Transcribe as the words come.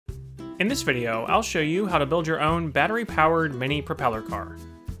In this video, I'll show you how to build your own battery-powered mini propeller car.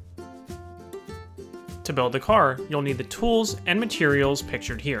 To build the car, you'll need the tools and materials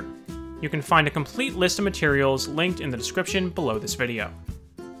pictured here. You can find a complete list of materials linked in the description below this video.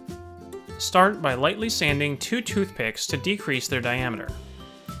 Start by lightly sanding 2 toothpicks to decrease their diameter.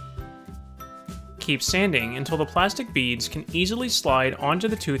 Keep sanding until the plastic beads can easily slide onto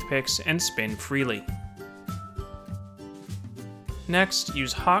the toothpicks and spin freely. Next,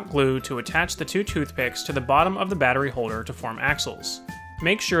 use hot glue to attach the 2 toothpicks to the bottom of the battery holder to form axles.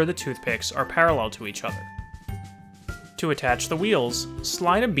 Make sure the toothpicks are parallel to each other. To attach the wheels,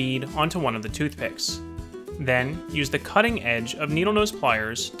 slide a bead onto one of the toothpicks. Then, use the cutting edge of needle nose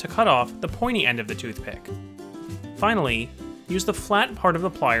pliers to cut off the pointy end of the toothpick. Finally, use the flat part of the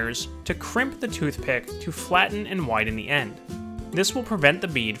pliers to crimp the toothpick to flatten and widen the end. This will prevent the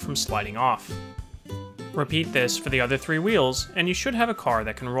bead from sliding off. Repeat this for the other 3 wheels, and you should have a car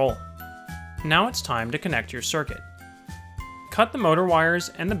that can roll. Now it's time to connect your circuit. Cut the motor wires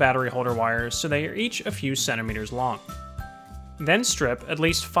and the battery holder wires so they are each a few centimeters long. Then strip at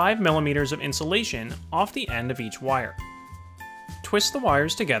least 5 millimeters of insulation off the end of each wire. Twist the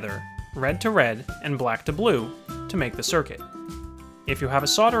wires together, red to red and black to blue, to make the circuit. If you have a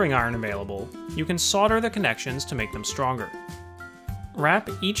soldering iron available, you can solder the connections to make them stronger. Wrap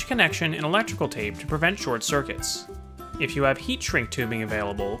each connection in electrical tape to prevent short circuits. If you have heat shrink tubing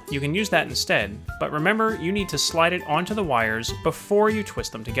available, you can use that instead, but remember you need to slide it onto the wires before you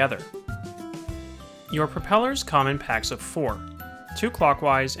twist them together. Your propellers come in packs of 4, 2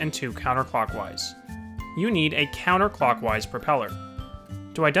 clockwise and 2 counterclockwise. You need a counterclockwise propeller.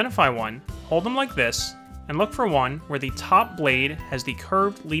 To identify one, hold them like this, and look for one where the top blade has the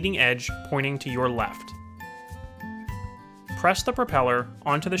curved leading edge pointing to your left. Press the propeller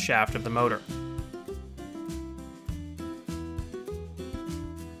onto the shaft of the motor.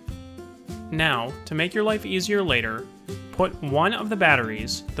 Now, to make your life easier later, put one of the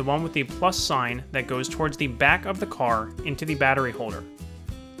batteries, the one with the plus sign that goes towards the back of the car, into the battery holder.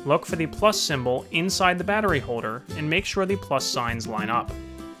 Look for the plus symbol inside the battery holder and make sure the plus signs line up.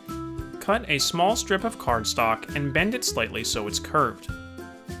 Cut a small strip of cardstock and bend it slightly so it's curved.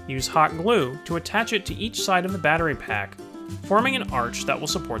 Use hot glue to attach it to each side of the battery pack, forming an arch that will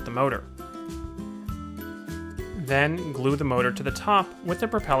support the motor. Then glue the motor to the top with the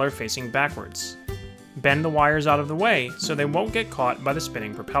propeller facing backwards. Bend the wires out of the way so they won't get caught by the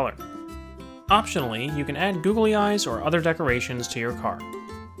spinning propeller. Optionally, you can add googly eyes or other decorations to your car.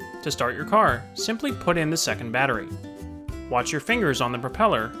 To start your car, simply put in the second battery. Watch your fingers on the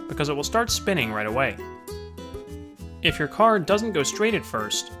propeller because it will start spinning right away. If your car doesn't go straight at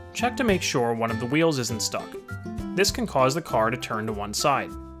first, check to make sure one of the wheels isn't stuck. This can cause the car to turn to one side.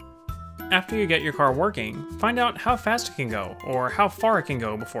 After you get your car working, find out how fast it can go or how far it can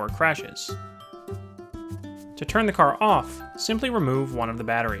go before it crashes. To turn the car off, simply remove one of the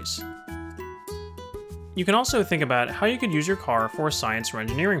batteries. You can also think about how you could use your car for a science or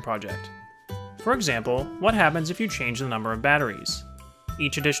engineering project. For example, what happens if you change the number of batteries?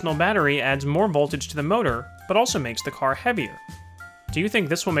 Each additional battery adds more voltage to the motor, but also makes the car heavier. Do you think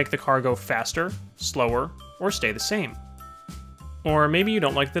this will make the car go faster, slower, or stay the same? Or maybe you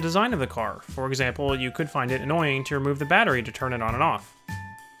don't like the design of the car. For example, you could find it annoying to remove the battery to turn it on and off.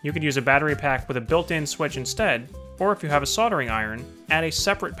 You could use a battery pack with a built-in switch instead, or if you have a soldering iron, add a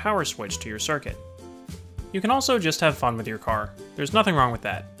separate power switch to your circuit. You can also just have fun with your car. There's nothing wrong with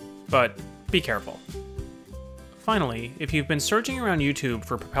that, but be careful. Finally, if you've been searching around YouTube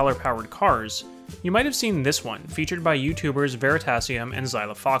for propeller-powered cars, you might have seen this one featured by YouTubers Veritasium and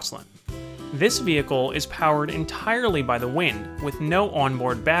Zyla Foxlin. This vehicle is powered entirely by the wind with no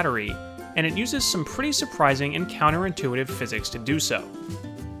onboard battery, and it uses some pretty surprising and counterintuitive physics to do so.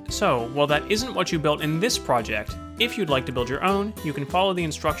 So, while that isn't what you built in this project, if you'd like to build your own, you can follow the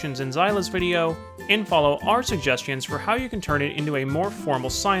instructions in Zyla's video and follow our suggestions for how you can turn it into a more formal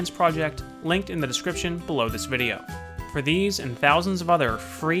science project linked in the description below this video. For these and thousands of other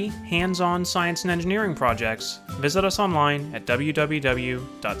free, hands-on science and engineering projects, visit us online at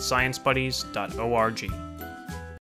www.sciencebuddies.org.